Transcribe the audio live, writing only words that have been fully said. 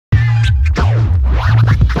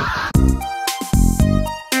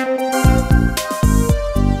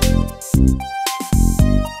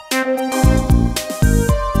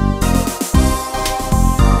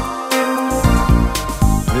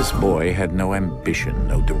ambition,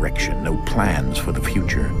 no direction, no plans for the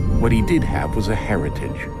future. What he did have was a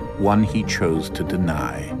heritage, one he chose to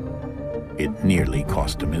deny. It nearly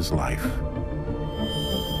cost him his life.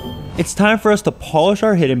 It's time for us to polish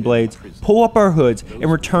our hidden blades, pull up our hoods,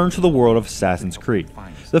 and return to the world of Assassin's Creed.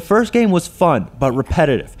 The first game was fun, but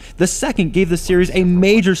repetitive. The second gave the series a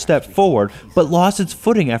major step forward, but lost its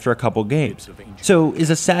footing after a couple games. So is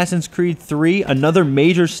Assassin's Creed 3 another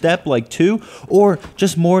major step like 2, or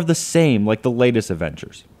just more of the same like the latest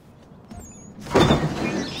adventures?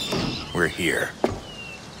 We're here.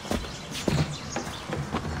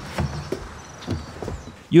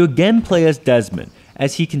 You again play as Desmond,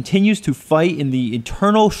 as he continues to fight in the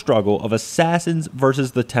eternal struggle of assassins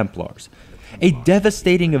versus the Templars. A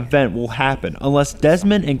devastating event will happen unless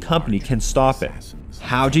Desmond and company can stop it.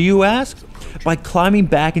 How do you ask? By climbing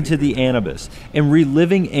back into the Anubis and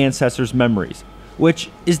reliving ancestors' memories, which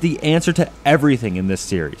is the answer to everything in this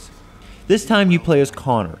series. This time you play as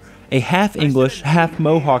Connor, a half-English,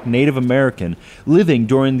 half-Mohawk Native American living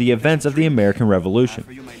during the events of the American Revolution.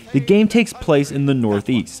 The game takes place in the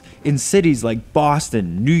Northeast, in cities like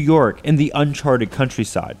Boston, New York, and the uncharted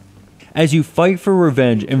countryside. As you fight for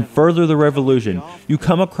revenge and further the revolution, you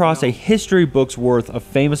come across a history book's worth of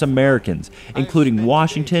famous Americans, including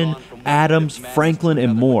Washington, Adams, Franklin,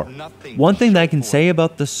 and more. One thing that I can say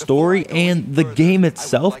about the story and the game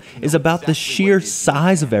itself is about the sheer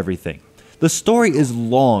size of everything. The story is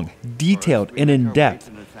long, detailed, and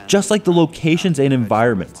in-depth, just like the locations and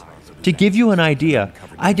environments. To give you an idea,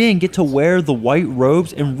 I didn't get to wear the white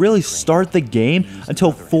robes and really start the game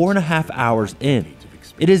until 4.5 hours in.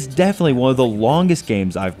 It is definitely one of the longest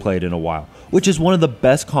games I've played in a while, which is one of the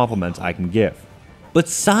best compliments I can give. But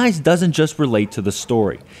size doesn't just relate to the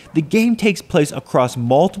story. The game takes place across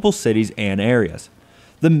multiple cities and areas.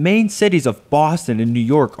 The main cities of Boston and New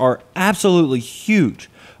York are absolutely huge,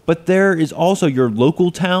 but there is also your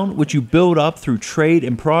local town, which you build up through trade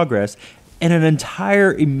and progress, and an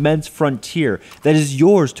entire immense frontier that is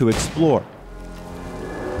yours to explore.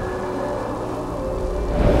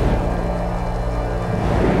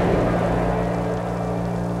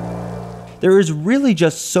 There is really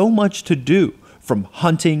just so much to do, from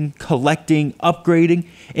hunting, collecting, upgrading,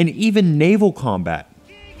 and even naval combat.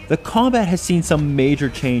 The combat has seen some major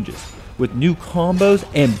changes, with new combos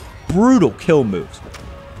and brutal kill moves.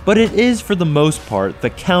 But it is, for the most part, the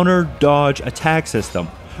counter, dodge, attack system,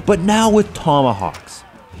 but now with tomahawks.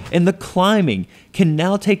 And the climbing can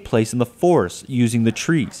now take place in the forest using the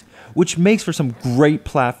trees, which makes for some great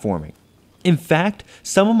platforming. In fact,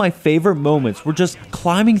 some of my favorite moments were just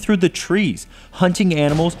climbing through the trees, hunting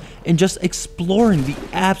animals, and just exploring the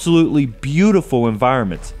absolutely beautiful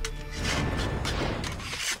environments.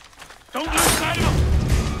 Don't lose sight of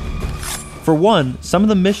him. For one, some of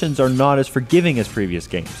the missions are not as forgiving as previous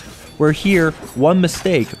games, where here, one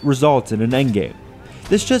mistake results in an endgame.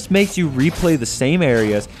 This just makes you replay the same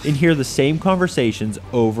areas and hear the same conversations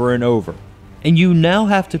over and over. And you now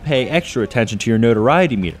have to pay extra attention to your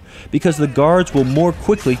notoriety meter, because the guards will more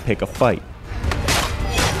quickly pick a fight.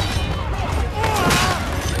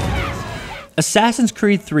 Assassin's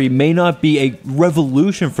Creed 3 may not be a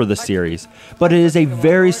revolution for the series, but it is a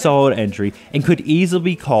very solid entry and could easily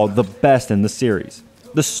be called the best in the series.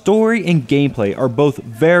 The story and gameplay are both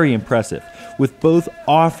very impressive, with both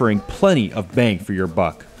offering plenty of bang for your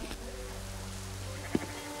buck.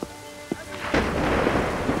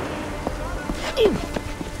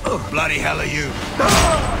 Bloody hell are you?